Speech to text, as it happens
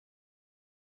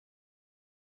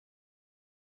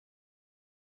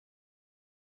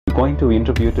going to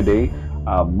interview today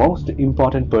most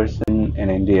important person in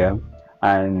India,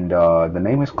 and the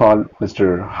name is called Mr.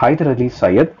 Haider Ali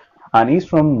Syed, and he's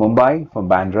from Mumbai, from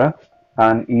Bandra,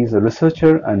 and he's a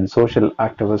researcher and social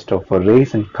activist of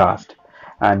race and caste.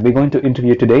 And we're going to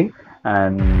interview today.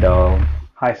 And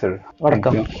hi, sir. Thank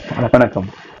Vanakkam. you. Vanakkam. Vanakkam.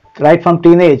 Right from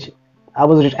teenage, I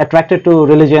was attracted to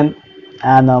religion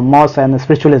and mosque and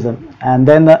spiritualism, and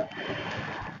then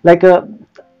like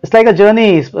it's like a journey.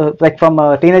 Like from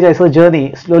a teenager, it's a journey.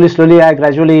 Slowly, I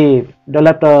gradually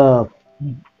developed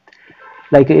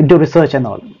like into research and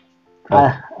all,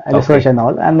 Oh, research okay. and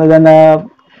all, and then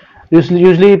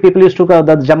usually people used to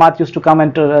the Jamaat used to come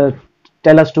and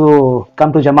tell us to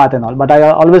come to Jamaat and all. But I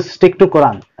always stick to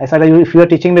Quran. I said, if you are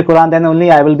teaching me Quran, then only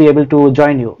I will be able to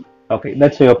join you. Okay,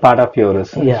 that's your part of your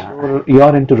research. Yeah.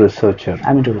 You're into researcher.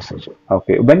 I'm into research.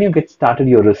 Okay, when you get started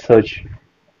your research.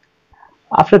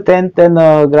 After 10th, then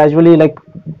gradually like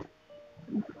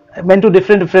I went to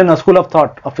different school of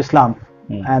thought of Islam,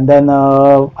 and then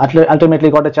ultimately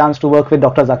got a chance to work with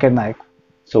Dr. Zakir Naik.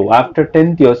 So after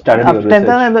 10th, you started your After 10th,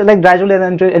 research. then, like gradually I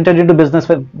entered into business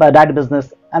with dad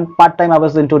business, and part time I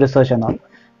was into research and all,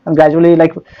 and gradually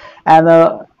like and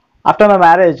after my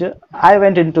marriage I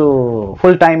went into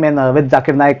full time in with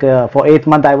Zakir Naik for 8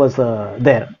 months. I was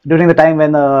there during the time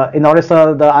when in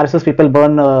Orissa the RSS people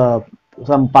burn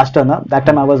some pastor. No? That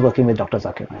time I was working with Dr.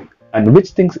 Zakir Naik. And which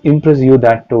things impress you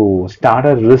that to start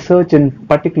a research in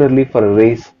particularly for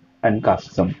race and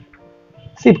casteism?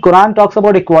 See, Quran talks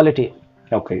about equality,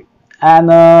 Okay. and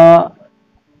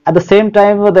at the same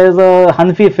time there is a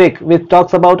Hanafi fiqh which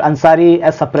talks about Ansari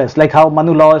as suppressed, like how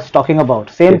Manu law is talking about.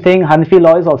 Same Yes. thing Hanafi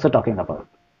law is also talking about.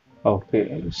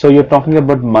 Okay. So you're talking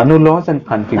about Manu laws and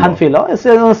Hanfi law. Hanafi law is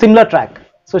a similar track,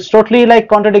 so it's totally like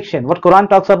contradiction. What Quran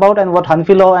talks about and what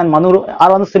Hanafi law and Manu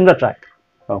are on a similar track.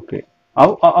 Okay.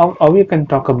 How you can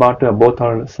talk about both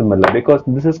are similar because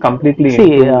this is completely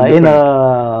See, into in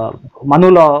different-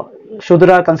 Manu law,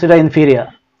 Shudra are considered inferior.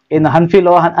 In Hanafi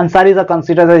law, Ansaris are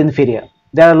considered as inferior.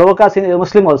 There are lower caste in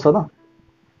Muslim also, no?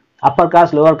 Upper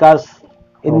caste, lower caste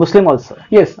in Muslim also.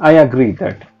 Yes, I agree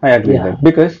that. I agree Yeah. that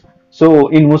because so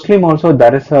in Muslim also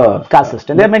there is a Caste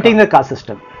system. They are maintaining the caste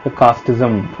system. the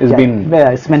casteism is Yeah, been yeah,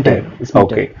 it's maintained. there. It's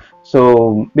maintained. Okay. So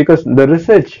because the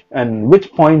research and which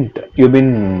point you've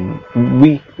been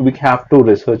we have to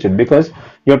research it because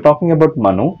you're talking about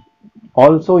Manu,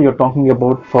 also you're talking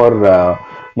about for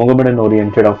Mohammedan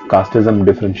oriented of casteism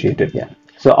differentiated. Yeah.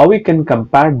 So how we can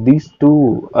compare these two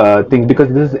things because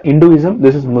this is Hinduism,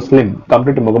 this is Muslim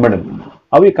compared to Mohammedan.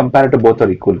 How we compare it to both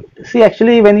are equal? See,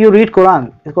 actually, when you read Quran,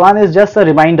 the Quran is just a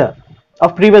reminder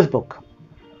of previous book,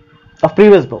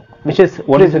 which is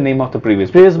What is the name of the previous?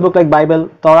 previous book like Bible,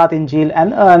 Torah, Injil,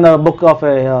 and a book of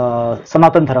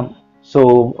Sanatan Dharam. So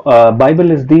Bible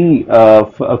is the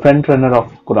front runner of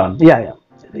Quran. Yeah.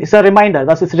 It's a reminder.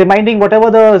 Thus, it's reminding whatever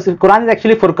the Quran is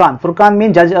actually Furqan. Furqan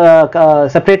means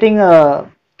separating,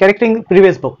 correcting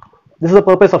previous book. This is the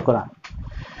purpose of Quran.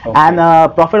 Okay. And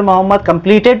Prophet Muhammad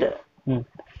completed Hmm.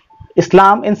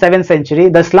 Islam in 7th century.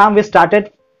 The Islam we started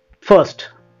first.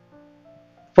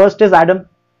 First is Adam,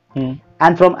 Hmm.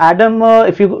 and from Adam,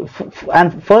 and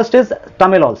first is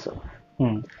Tamil also.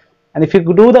 Hmm. And if you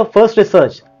do the first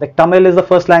research, like Tamil is the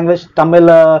first language, Tamil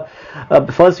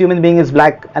first human being is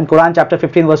black, and Quran chapter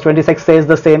 15 verse 26 says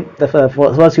the same. The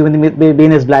first human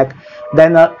being is black.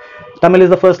 Then Tamil is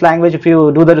the first language. If you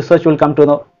do the research, you will come to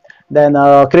know. Then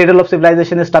cradle of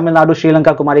civilization is Tamil Nadu, Sri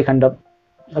Lanka, Kumari Khandam.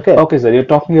 Okay. Okay, sir. You're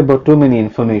talking about too many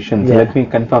information. So Yeah. let me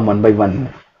confirm one by one,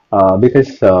 because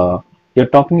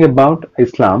you're talking about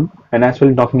Islam and as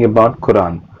well talking about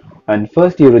Quran. And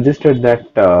first, you registered that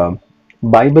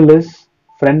Bible is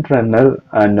front runner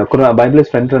and Bible is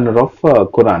front runner of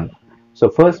Quran. So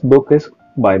first book is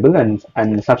Bible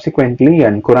and subsequently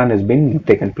and Quran has been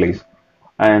taken place.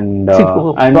 And See,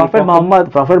 and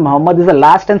Prophet Muhammad is the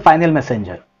last and final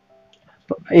messenger.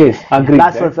 yes, agree.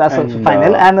 That's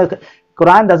final. And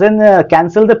Quran doesn't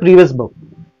cancel the previous book.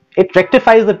 It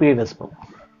rectifies the previous book.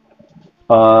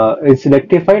 It's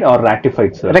rectified or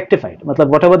ratified, sir. Rectified. Matlab,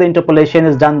 whatever the interpolation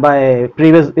is done by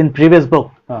previous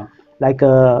book.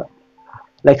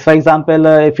 Like for example,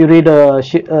 if you read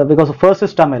because first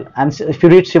is Tamil, and if you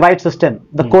read Shivite system,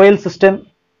 the Koil system.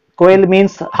 Koil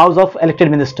means house of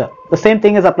elected minister. The same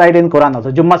thing is applied in Quran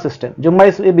also. Jummah system. Jummah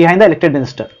is behind the elected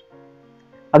minister.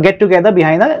 A get together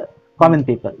behind the common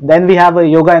people. Then we have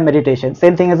yoga and meditation.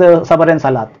 Same thing as a Sabr and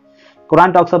Salat.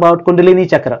 Quran talks about Kundalini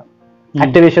Chakra,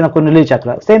 activation of Kundalini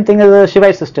Chakra. Same thing as a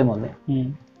Shivite system only.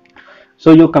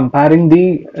 So you're comparing the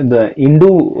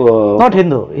Hindu. Not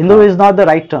Hindu. Hindu is not the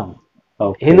right term.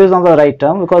 Okay. Hindu is not the right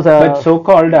term because. But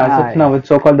so-called as of now, it's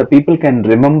so-called the people can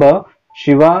remember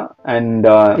Shiva and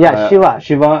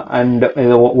Shiva and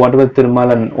whatever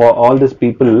Tirumal and all these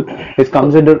people is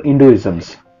comes under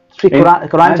Hinduisms. See,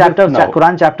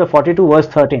 Quran chapter 42 verse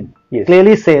 13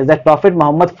 clearly says that Prophet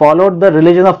Muhammad followed the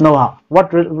religion of Noah.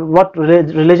 What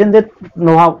religion did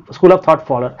Noah school of thought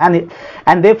follow?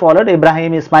 And they followed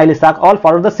Ibrahim, Ismail, Isaac, all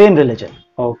followed the same religion.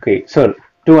 Okay, sir.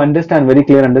 To understand, very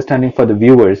clear understanding for the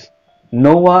viewers,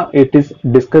 Noah it is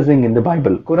discussing in the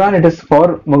Bible. Quran it is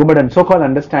for Muhammadan. So-called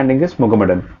understanding is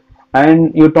Muhammadan.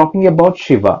 And you're talking about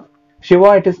Shiva.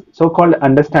 Shiva it is so-called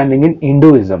understanding in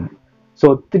Hinduism.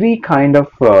 So three kind of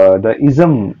the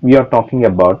ism we are talking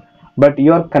about, but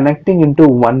you are connecting into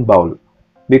one bowl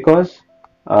because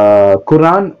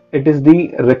Quran it is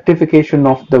the rectification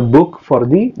of the book for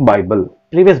the Bible.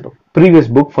 Previous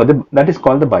book for the that is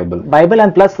called the Bible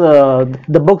and plus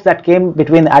the books that came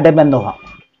between Adam and Noah.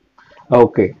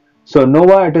 Okay, so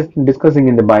Noah it is discussing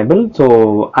in the Bible.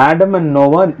 So Adam and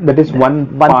Noah that is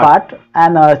one part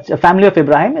and family of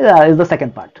Ibrahim is the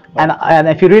second part. Okay. And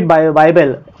if you read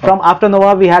Bible, from after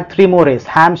Noah we had three more races: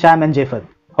 Ham, Shem, and Japheth.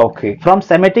 Okay. From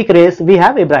Semitic race we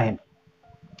have Ibrahim.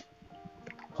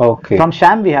 Okay. From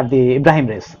Shem we have the Ibrahim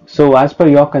race. So as per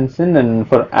your concern, and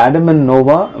for Adam and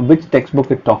Noah, which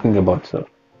textbook is talking about, sir?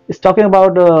 It's talking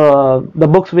about the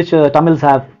books which Tamils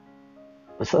have.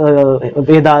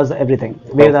 Vedas, everything.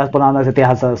 Vedas, Puranas,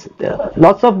 Itihasas.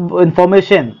 Lots of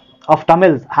information of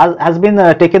Tamils has been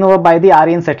taken over by the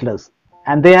Aryan settlers,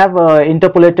 and they have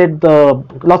interpolated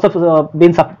lots of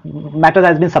matter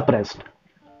has been suppressed.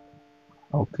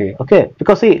 Okay. Okay,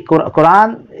 because see,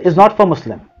 Quran is not for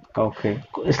Muslim. Okay.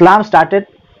 Islam started.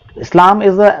 Quran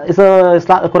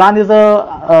is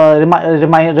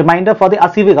a reminder for the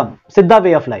Asivagam, Siddha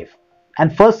way of life,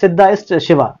 and first Siddha is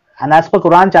Shiva. And as per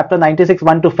Quran chapter 96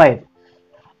 1 to 5,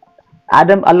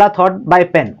 Allah thought by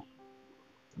pen.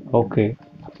 Okay.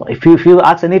 So if you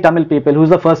ask any Tamil people who's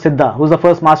the first Siddha, who's the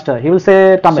first master, he will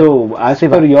say Tamil. So as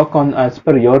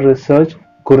per your research,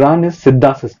 Quran is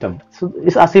Siddha system. So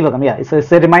it's Asivagam, yeah. It's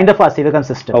a reminder for Asivagam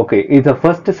system. Okay. The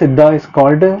first Siddha is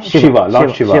called Shiva,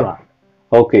 Lord Shiva.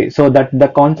 Okay. So that the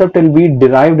concept will be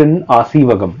derived in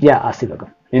Asivagam. Yeah,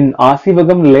 Asivagam. In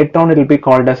Asivagam, later on it will be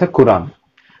called as a Quran.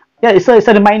 Yeah, it's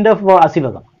a reminder for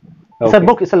Asivagam. It's a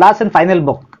book. It's a last and final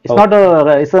book. It's not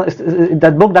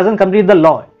that book doesn't complete the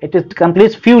law. It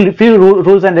completes few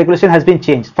rules and regulation has been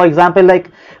changed. For example, like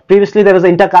previously there was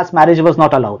intercaste marriage was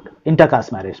not allowed.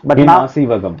 Intercaste marriage, but in now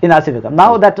Asivagam. In Asivagam.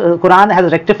 Now that Quran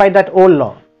has rectified that old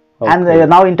law, and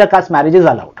now intercaste marriage is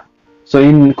allowed. So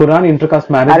in Quran, intercaste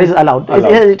marriage is allowed.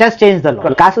 It has changed the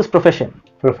law. Caste is profession.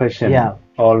 Yeah.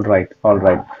 All right.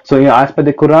 So as per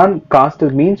the Quran, caste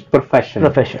means profession.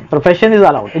 Profession is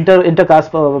allowed.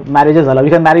 Intercaste marriage is allowed.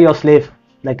 You can marry your slave,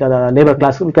 like a labor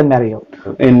class. You can marry you.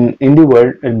 In the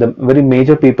world, the very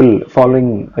major people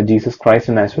following Jesus Christ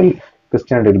and as well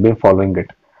Christianity will be following it.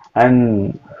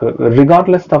 And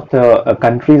regardless of the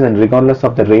countries and regardless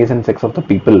of the race and sex of the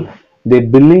people, they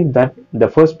believe that the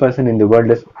first person in the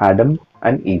world is Adam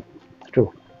and Eve.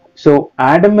 True. So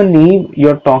Adam and Eve,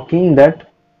 you're talking that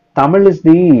Tamil is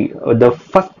the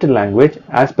first language.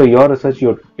 As per your research,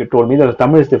 you told me that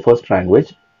Tamil is the first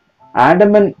language.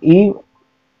 Adam and Eve,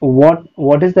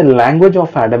 what is the language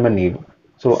of Adam and Eve?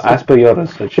 So as per your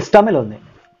research, it's Tamil only.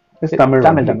 It's Tamil.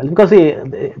 Because see,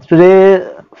 today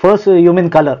first human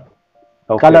color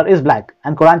is black,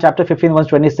 and Quran chapter 15 verse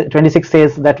 26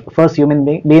 says that first human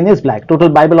being is black. Total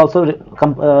Bible also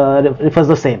refers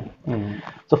the same.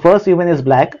 So first human is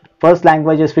black. First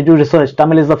language is, if you do research,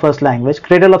 Tamil is the first language.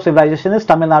 Cradle of civilization is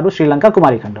Tamil Nadu, Sri Lanka,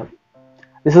 Kumarikhanda.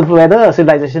 This is where the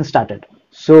civilization started.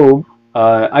 So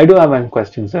I do have one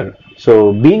question, sir.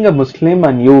 So being a Muslim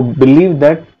and you believe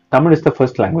that Tamil is the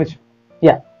first language.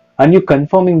 Yeah. And you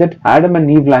confirming that Adam and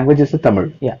Eve language is the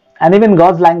Tamil. Yeah. And even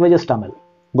God's language is Tamil.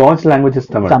 God's language is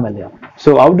Tamil. Tamil, yeah.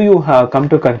 So how do you come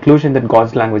to a conclusion that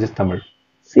God's language is Tamil?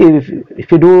 See,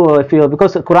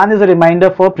 because Quran is a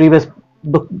reminder for previous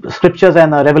scriptures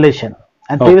and revelation,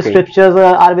 and previous scriptures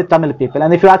are with Tamil people.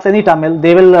 And if you ask any Tamil,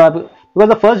 they will because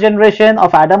the first generation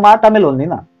of Adam are Tamil only,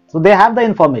 na. So they have the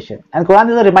information, and Quran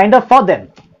is a reminder for them.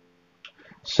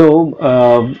 So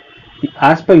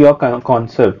as per your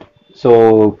concept,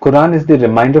 so Quran is the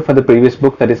reminder for the previous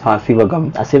book, that is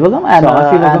Asivagam.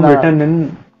 And written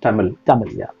in Tamil.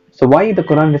 Yeah. So why the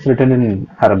Quran is written in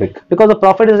Arabic? Because the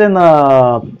Prophet is in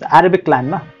Arabic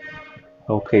land, na.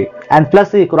 Okay. And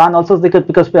plus the Quran also,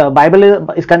 because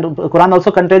Quran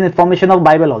also contains information of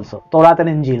Bible also, Torah and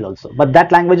Injil also, but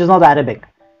that language is not Arabic.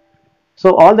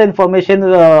 So all the information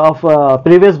of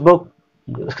previous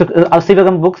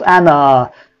Asivagam books and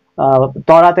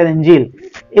Torah and Injil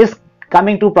is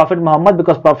coming to Prophet Muhammad,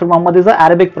 because Prophet Muhammad is an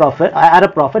Arabic prophet,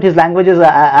 Arab prophet. His language is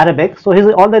Arabic, so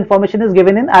all the information is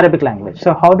given in Arabic language.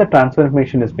 So how the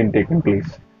transformation has been taken place?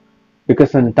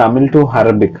 Because in Tamil to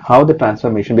Arabic, how the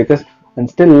transformation? Because and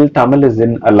still Tamil is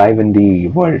alive in the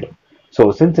world.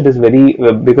 So since it is very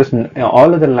because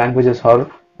all other languages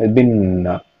have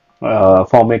been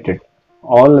formatted.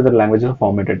 All other languages are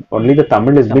formatted. Only the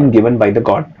Tamil has been given by the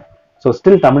God. So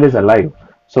still Tamil is alive.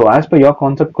 So as per your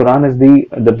concept, Quran is the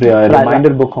reminder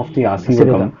book of the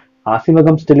Asivagam.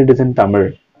 Asivagam still it is in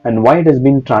Tamil. And why it has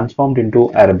been transformed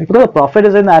into Arabic? Because the Prophet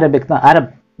is in Arabic,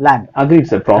 Arab land. Agreed,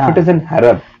 sir. Prophet is in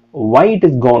Arab. Why it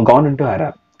is gone into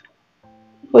Arab?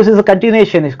 This is a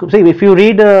continuation. See, if you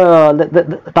read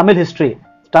the Tamil history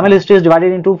is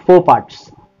divided into 4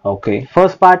 parts. Okay.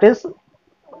 First part is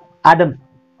Adam.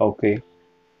 Okay.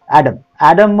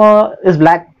 Adam is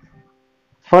black.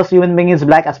 First human being is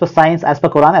black as per science, as per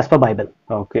Quran, as per Bible.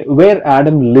 Okay. Where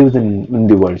Adam lives in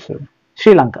the world, sir?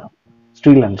 Sri Lanka.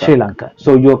 Sri Lanka. Sri Lanka.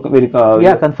 So you're very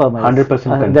confirm. 100%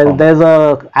 confirm. There's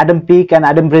a Adam Peak and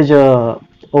Adam Bridge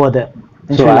over there.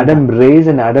 So Adam rays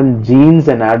and Adam genes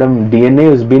and Adam DNA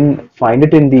has been find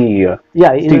it in the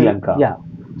Sri Lanka. Yeah.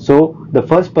 So the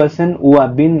first person who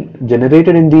have been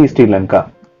generated in the Sri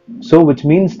Lanka. So which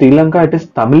means Sri Lanka it is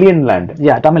Tamilian land.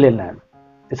 Yeah, Tamilian land.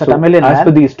 It's a Tamilian land. As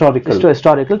per the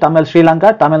historical. Tamil Sri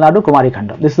Lanka, Tamil Nadu, Kumari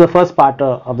Khanda. This is the first part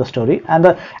of the story. And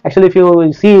actually, if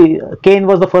you see, Cain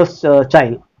was the first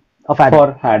child of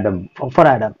Adam. For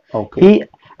Adam. Okay.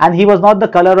 He was not the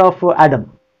color of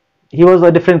Adam. He was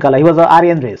a different color. He was an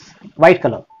Aryan race, white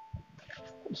color.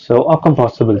 So how come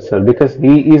possible, sir? Because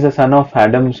he is a son of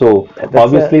Adam, so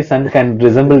obviously son can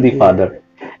resemble the father.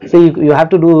 So you have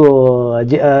to do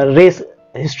race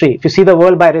history. If you see the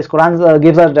world by race, Quran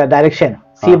gives us direction.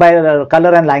 See by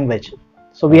color and language.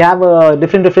 So we have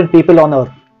different people on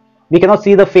earth. We cannot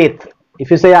see the faith.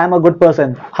 If you say I am a good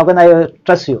person, how can I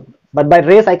trust you? But by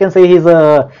race, I can say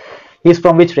he's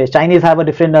from which race. Chinese have a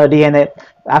different DNA.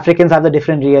 Africans have the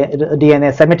different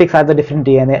DNA. Semitics have the different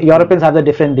DNA. Europeans have the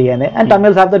different DNA, and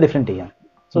Tamils have the different DNA.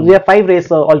 So we have 5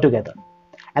 races altogether.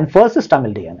 And first is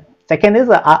Tamil DNA. Second is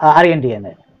Aryan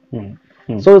DNA.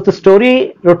 So the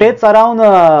story rotates around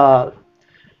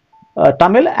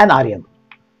Tamil and Aryan.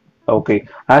 Okay.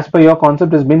 As per your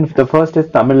concept has been, the first is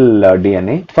Tamil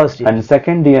DNA. First. And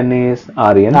second DNA is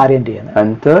Aryan. Aryan DNA.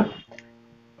 And third?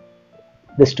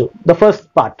 This two. The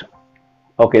first part.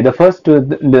 Okay. The first two,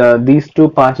 these 2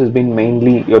 parts has been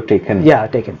mainly you're taken. Yeah,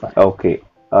 taken part. Okay.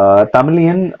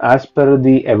 Tamilian, as per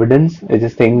the evidence, it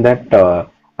is saying that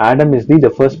Adam is the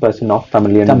first person of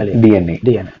Tamilian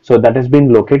DNA. So that has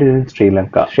been located in Sri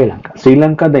Lanka. Sri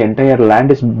Lanka, the entire land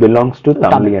belongs to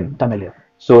Tamilian.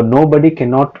 So nobody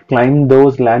cannot climb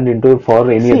those land for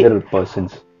any other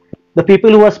persons. The people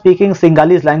who are speaking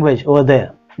Sinhalese language over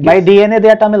there, by DNA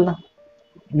they are Tamil. Na?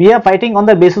 We are fighting on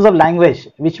the basis of language,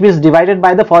 which is divided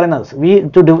by the foreigners.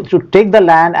 To take the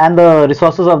land and the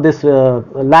resources of this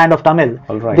land of Tamil.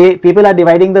 People are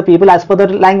dividing the people as per the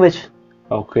language.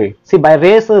 Okay. See, by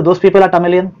race, those people are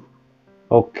Tamilian.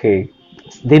 Okay.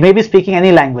 They may be speaking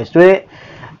any language. Today,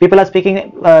 people are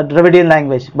speaking Dravidian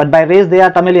language, but by race they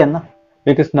are Tamilian. Na?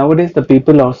 Because nowadays the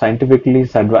people are scientifically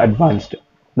advanced.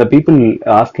 The people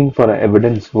asking for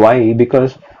evidence. Why?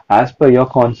 Because as per your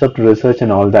concept, research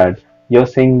and all that, you're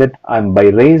saying that I'm by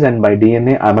race and by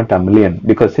DNA I'm a Tamilian.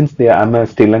 Because since I'm a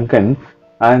Sri Lankan,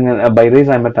 and by race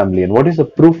I'm a Tamilian. What is the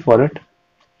proof for it?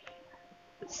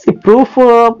 See, proof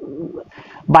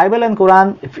Bible and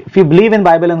Quran. If you believe in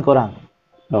Bible and Quran,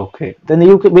 okay, then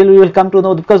you will come to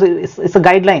know, because it's a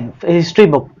guideline, a history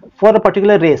book for a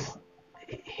particular race.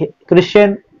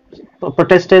 Christian,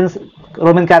 Protestants,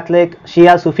 Roman Catholic,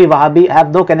 Shia, Sufi, Wahhabi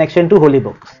have no connection to holy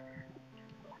books.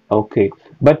 Okay,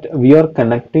 but we are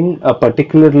connecting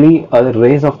particularly a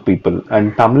race of people,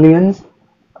 and Tamilians,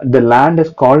 the land is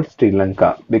called Sri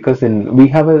Lanka because we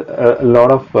have a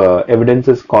lot of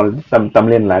evidences called some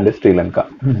Tamilian land is Sri Lanka.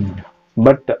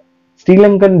 But Sri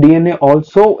Lankan DNA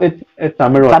also is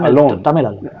Tamil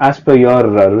alone. As per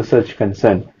your research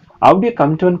concern, how do you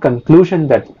come to a conclusion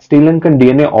that Sri Lankan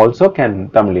DNA also can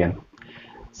Tamilian?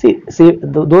 See,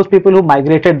 those people who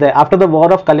migrated there after the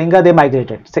war of Kalinga, they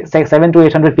migrated 700 to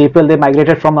 800 people. They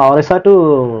migrated from Orissa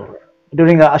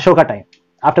during Ashoka time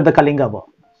after the Kalinga war.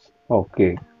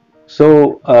 Okay,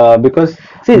 so because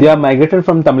they are migrated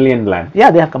from Tamilian land.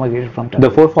 Yeah, they have migrated from Tamil.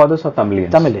 The forefathers are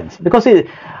Tamilians. Because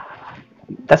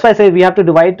that's why I say we have to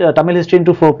divide Tamil history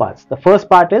into 4 parts. The first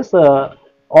part is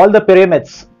all the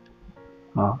pyramids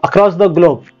across the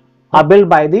globe are built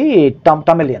by the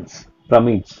Tamilians.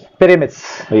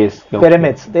 Pyramids. Yes. Okay.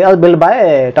 Pyramids. They are built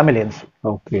by Tamilians.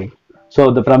 Okay.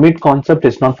 So the pyramid concept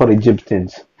is not for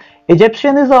Egyptians.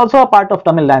 Egyptian is also a part of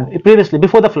Tamil land previously,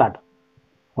 before the flood.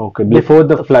 Okay, before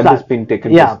the flood has been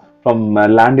taken from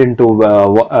land into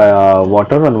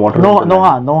water and water into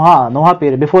Noah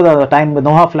period, before the time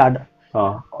Noah flood.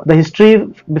 The history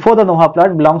before the Noah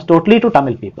flood belongs totally to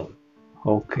Tamil people.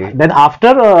 Okay. Then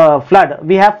after flood,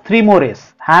 we have three more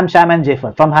races: Ham, Shem, and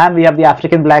Japheth. From Ham, we have the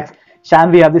African blacks.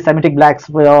 Shem, we have the Semitic blacks,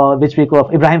 which we call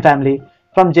Ibrahim family.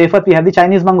 From Japheth, we have the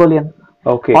Chinese Mongolian.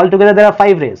 Okay. Altogether, there are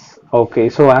 5 races. Okay.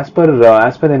 So as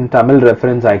per in Tamil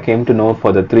reference, I came to know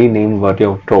for the 3 names what you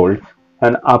have told,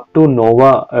 and up to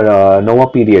Noah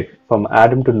period, from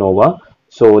Adam to Noah.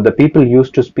 So the people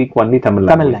used to speak only Tamil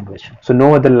language. So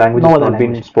no other language has not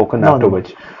been spoken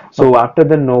afterwards. So after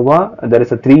the Noah, there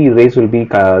is a 3 race will be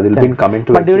coming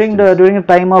to. But during the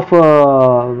time of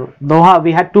Noah,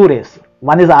 we had 2 races.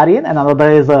 One is Aryan and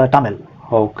another is Tamil.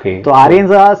 Okay. So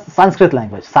Aryans are Sanskrit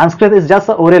language. Sanskrit is just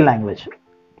an oral language.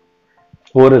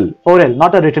 Oral,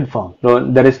 not a written form.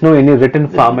 No, there is no any written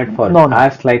format for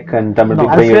as like and Tamil. No,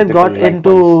 Sanskrit got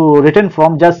into written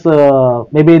form just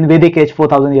maybe in Vedic age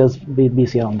 4000 years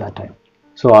BC around that time.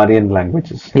 So Aryan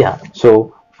languages. Yeah.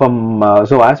 So from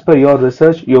so as per your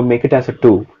research, you make it as a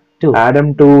 2.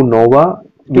 Adam to Noah,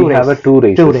 we have a 2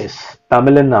 races. 2 races.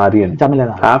 Tamil and Aryan.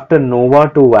 After Noah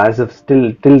to as of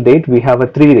till date, we have a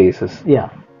 3 races. Yeah.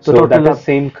 So that is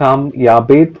same Kam,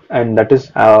 Yabeth, and that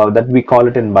is that we call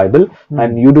it in Bible,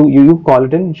 and you call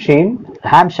it in Shem,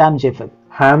 Ham, Shem, Japheth.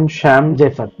 Ham, Shem,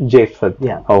 Japheth.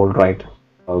 Yeah. All right.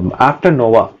 After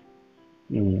Noah,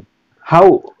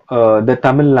 how the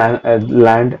Tamil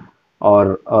land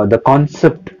or the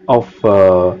concept of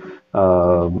the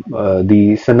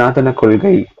Sanatana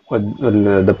Kolgai,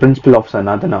 the principle of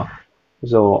Sanatana,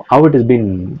 so how it has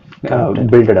been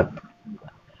built up?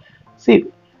 See,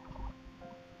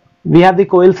 we have the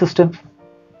coil system.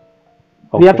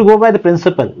 Okay. We have to go by the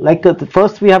principle. Like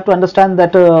first we have to understand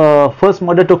that first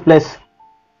murder took place.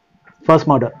 First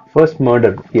murder,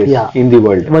 yes, yeah, in the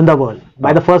world.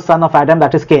 By the first son of Adam,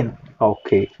 that is Cain.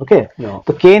 Okay. No.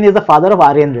 So Cain is the father of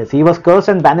Aryan race. He was cursed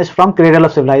and banished from cradle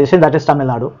of civilization, that is Tamil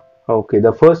Nadu. Okay,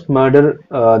 the first murder,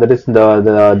 that is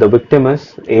the victim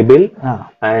is Abel,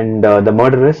 and the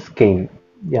murderer is Cain.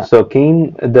 Yeah. So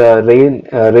Cain, the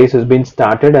race has been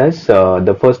started as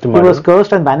the first murder. He was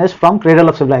cursed and banished from cradle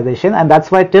of civilization, and that's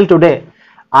why till today,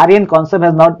 Aryan concept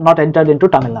has not entered into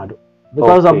Tamil Nadu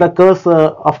because of the curse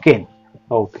of Cain.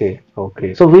 Okay.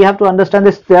 So we have to understand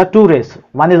this. There are 2 races.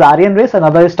 One is Aryan race,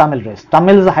 another is Tamil race.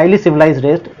 Tamil is a highly civilized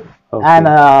race, and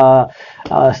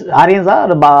Aryans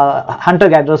are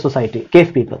hunter-gatherer society,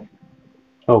 cave people.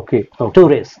 Okay. 2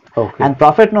 races. Okay. And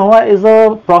Prophet Noah is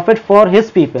a prophet for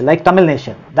his people, like Tamil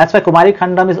nation. That's why Kumari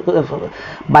Khandam is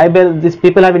Bible. These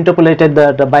people have interpolated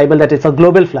the Bible that it's a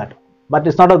global flood, but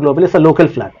it's not a global; it's a local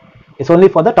flood. It's only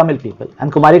for the Tamil people.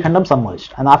 And Kumari Khandam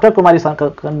submerged. And after Kumari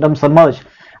Khandam submerged,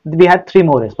 we had 3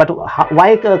 more races. But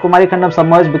why Kumari Khandam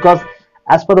submerged? Because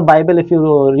as per the Bible, if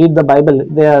you read the Bible,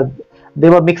 they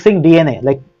were mixing DNA.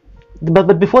 Like,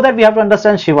 but before that, we have to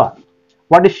understand Shiva.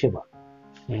 What is Shiva?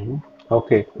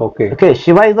 Okay,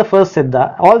 Shiva is the first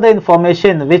Siddha. All the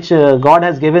information which God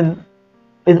has given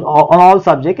on all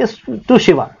subject is to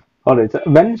Shiva. Alright, so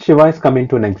when Shiva is coming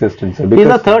to an existence? He is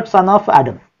the 3rd son of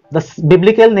Adam. The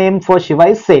biblical name for Shiva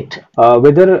is Set.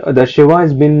 Whether the Shiva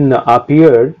has been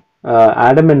appeared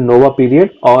Adam and Noah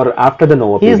period or after the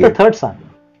Noah period? He is the 3rd son.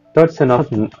 3rd son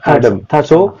of Adam.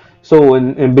 So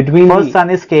in between. First son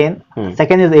is Cain,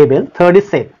 second is Abel, third is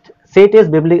Set. Set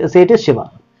is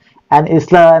Shiva. And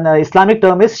Islamic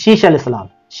term is Sheesh al-Islam.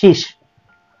 Sheesh.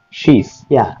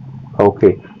 Yeah.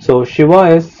 Okay. So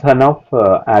Shiva is son of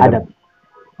Adam.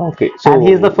 Okay. So and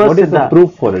he is the first. What is the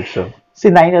proof for it, sir? See,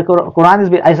 Quran is,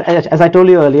 as I told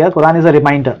you earlier, Quran is a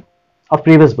reminder of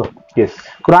previous book. Yes.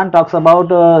 Quran talks about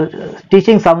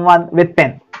teaching someone with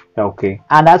pen. Okay.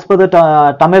 And as per the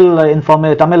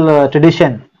Tamil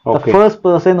tradition, the first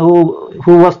person who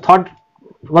was thought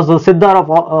was the Siddha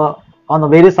on the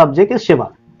various subject is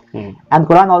Shiva. And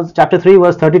Quran also chapter 3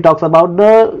 verse 30 talks about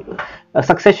the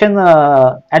succession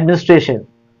administration,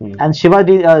 and Shiva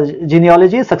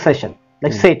genealogy is succession,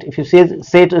 like Set. If you see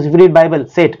Set, if you read Bible,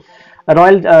 Set, a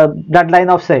royal bloodline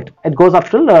of Set, it goes up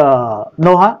till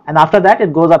Noah, and after that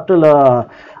it goes up till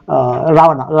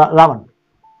Ravan.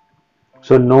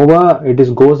 So Noah,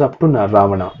 goes up to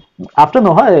Ravana. After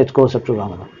Noah, it goes up to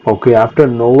Ravana. Okay, after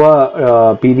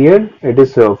Noah period, it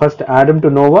is first Adam to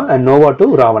Noah and Noah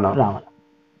to Ravana.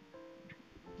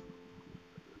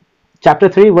 Chapter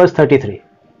 3 verse 33.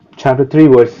 Chapter 3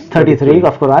 verse 33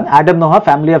 of Quran. Adam, Noah,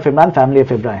 family of Imran, family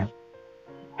of Ibrahim.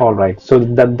 All right. So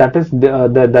that is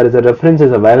there is a reference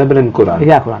is available in Quran.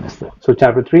 Yeah, Quran is there. So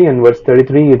chapter 3 and verse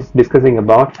 33, it's discussing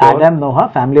about Adam, Noah,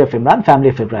 family of Imran, family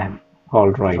of Ibrahim.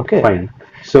 All right. Okay. Fine.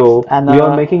 So you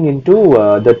are making into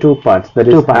the two parts. That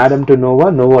is Adam to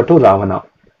Noah, Noah to Ravana.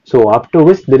 So up to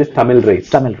which there is Tamil race.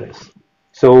 Tamil race.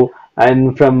 So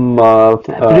and from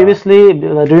previously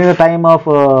during the time of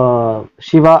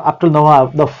Shiva up till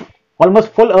Noah, the almost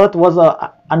full earth was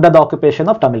under the occupation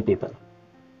of Tamil people.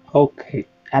 Okay.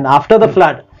 And after the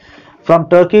flood, from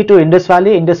Turkey to Indus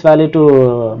Valley to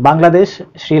Bangladesh,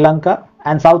 Sri Lanka,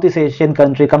 and Southeast Asian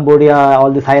country, Cambodia,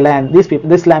 all this Thailand,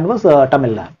 this land was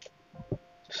Tamil land.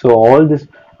 So all this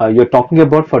you're talking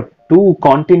about for two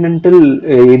continental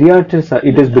area,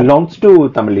 it is belongs to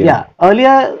Tamilian. Yeah.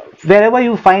 Earlier, wherever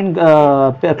you find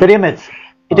pyramids,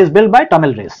 it is built by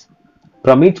Tamil race.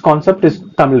 From each concept is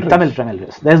Tamil race. Tamil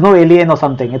race. There is no alien or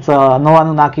something. It's no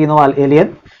Anunnaki, no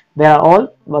alien. They are all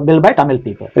built by Tamil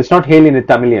people. It's not alien, it's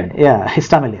Tamilian. Yeah, it's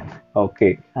Tamilian.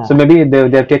 Okay. So maybe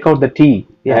they take out the T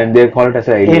and they call it as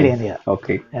an alien. Alien, yeah.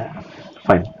 Okay. Yeah.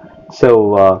 Fine.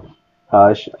 So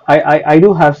I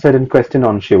do have certain question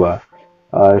on Shiva.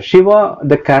 Shiva,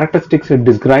 the characteristics it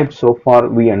described so far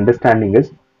we understanding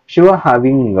is Shiva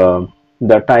having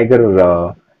the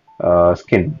tiger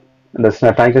skin, the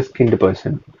tiger skinned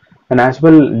person, and as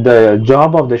well the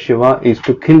job of the Shiva is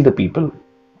to kill the people.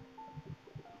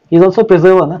 He's also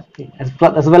preserver, na?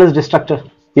 As well as destructor.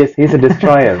 Yes, he's a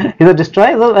destroyer. He's a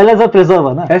destroyer as well as a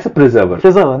preserver, na? As a preserver.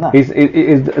 Preserver, na? Is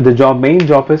the main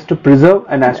job is to preserve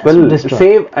and as well destroy.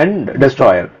 Save and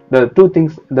destroyer. The two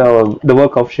things, the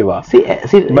work of Shiva. See,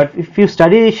 but if you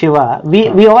study Shiva,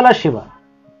 we all are Shiva,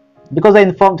 because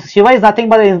Shiva is nothing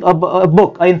but a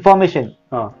book, information,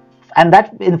 and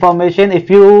that information, if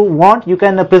you want, you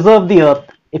can preserve the earth.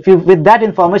 With that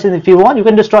information, if you want, you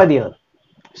can destroy the earth.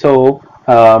 So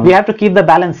we have to keep the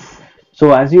balance.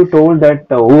 So as you told that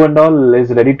who and all is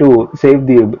ready to save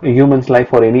the human's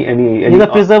life or any the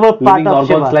preserver part of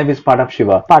Shiva. Life is part of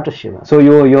Shiva. Part of Shiva. So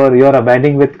you're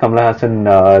abiding with Kamala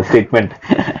Hassan statement.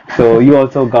 So you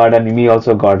also God and me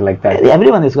also God, like that.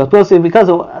 Everyone is God. Because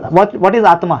what is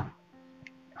Atma?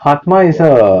 Atma is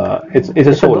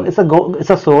a soul. It's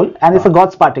a soul and it's a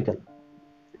God's particle.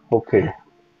 Okay.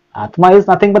 Atma is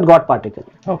nothing but God particle.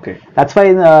 Okay. That's why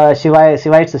in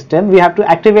Shivite system we have to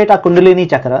activate our Kundalini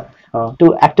chakra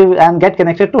to active and get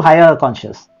connected to higher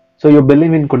conscious. So you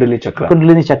believe in Kundalini chakra?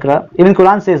 Kundalini chakra. Even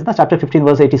Quran says, na, chapter 15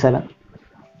 verse 87.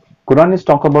 Quran is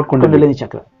talk about Kundalini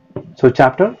chakra. So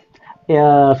chapter?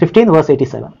 15 verse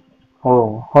 87.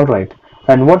 Oh, all right.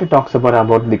 And what it talks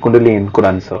about the Kundalini in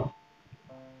Quran, sir?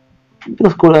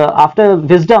 Because after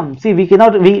wisdom, see,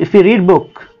 if we read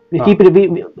book,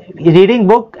 reading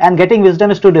book and getting wisdom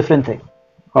is two different things.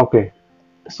 Okay.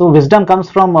 So wisdom comes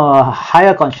from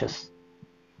higher conscious.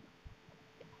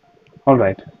 All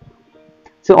right.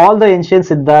 So all the ancient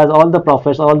siddhas, all the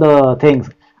prophets, all the things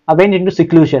went into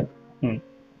seclusion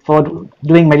for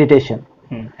doing meditation.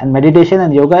 And meditation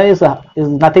and yoga is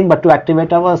nothing but to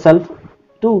activate ourselves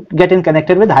to get in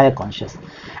connected with higher conscious.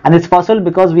 And it's possible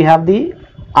because we have the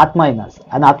Atma in us,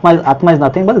 and Atma is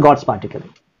nothing but God's particle.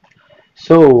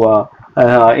 So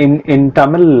in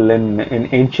Tamil, in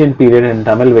ancient period in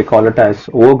Tamil, we call it as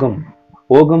Ogam.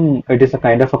 Ogam, it is a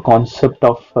kind of a concept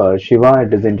of Shiva.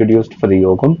 It is introduced for the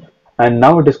Ogam, and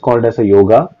now it is called as a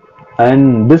yoga.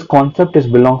 And this concept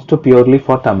belongs to purely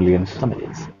for Tamilians.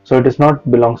 So it is not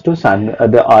belongs to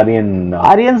the Aryan.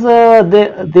 Aryans,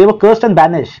 they were cursed and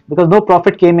banished because no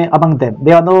prophet came among them.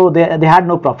 They had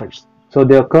no prophets. So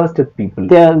they are cursed people.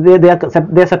 They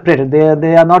are separated.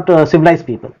 They are not civilized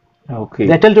people.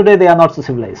 Okay. Till today they are not so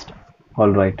civilized. All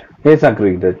right. Yes,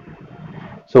 agreed.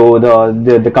 So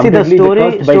the completely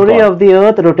story of the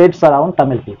earth rotates around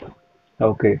Tamil people.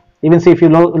 Okay. Even see if you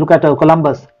look at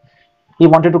Columbus, he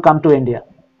wanted to come to India.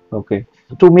 Okay.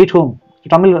 To meet whom?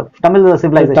 Tamil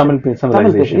civilization. Tamil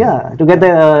civilization. Yeah. To get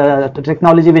the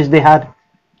technology which they had,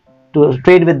 to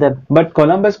trade with them. But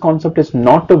Columbus' concept is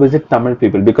not to visit Tamil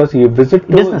people, because you visit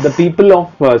the people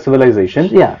of civilization.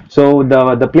 Yeah. So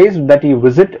the place that you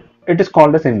visit, it is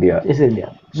called as India. It's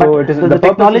India. So but it is the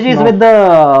technology is with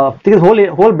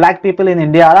the whole black people in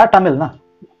India are Tamil, na?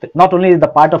 Not only the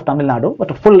part of Tamil Nadu,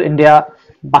 but full India,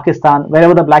 Pakistan,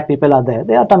 wherever the black people are there,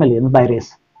 they are Tamilians by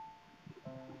race.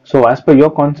 So as per your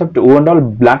concept, who and all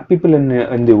black people in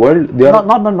the world, they are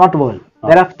not world.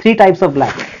 There are three types of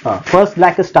black. First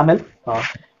black is Tamil.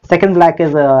 Second black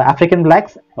is African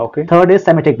blacks. Okay. Third is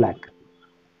Semitic black.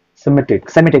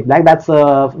 Semitic black. That's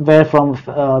where from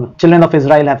children of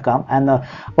Israel have come, and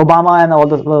Obama and all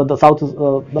the South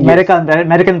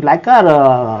American black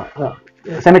are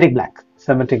Semitic black.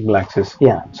 Semitic blacks is.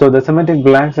 Yeah. So the Semitic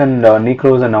blacks and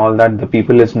Negroes and all that, the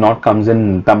people is not comes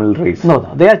in Tamil race. No,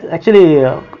 no. They are actually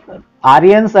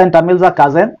Aryans and Tamils are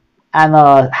cousin, and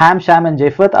Ham, Sham, and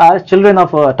Japheth are children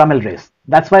of Tamil race.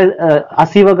 That's why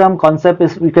Asivagam concept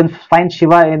is, you can find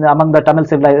Shiva in among the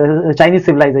Chinese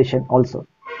civilization also.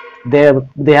 They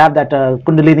have that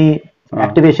Kundalini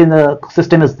activation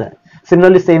system is there.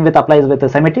 Similarly, same applies with the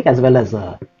Semitic as well as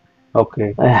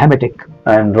Hamitic.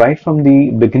 And right from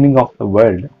the beginning of the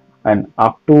world and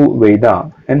up to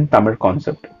Veda in Tamil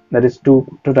concept, there is two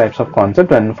types of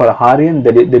concept, and for Aryan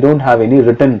they don't have any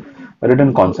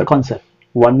written concept.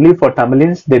 Only for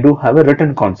Tamilians they do have a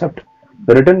written concept.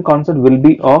 The written concept will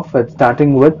be of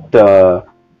starting with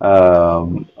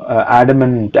Adam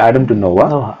to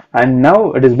Noah, and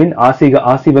now it has been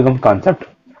Asivagam concept.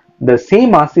 The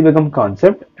same Asivagam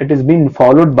concept, it has been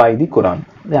followed by the Quran.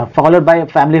 Yeah, followed by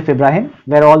family of Ibrahim,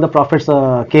 where all the prophets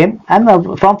came, and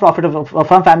from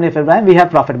family of Ibrahim we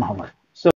have Prophet Muhammad.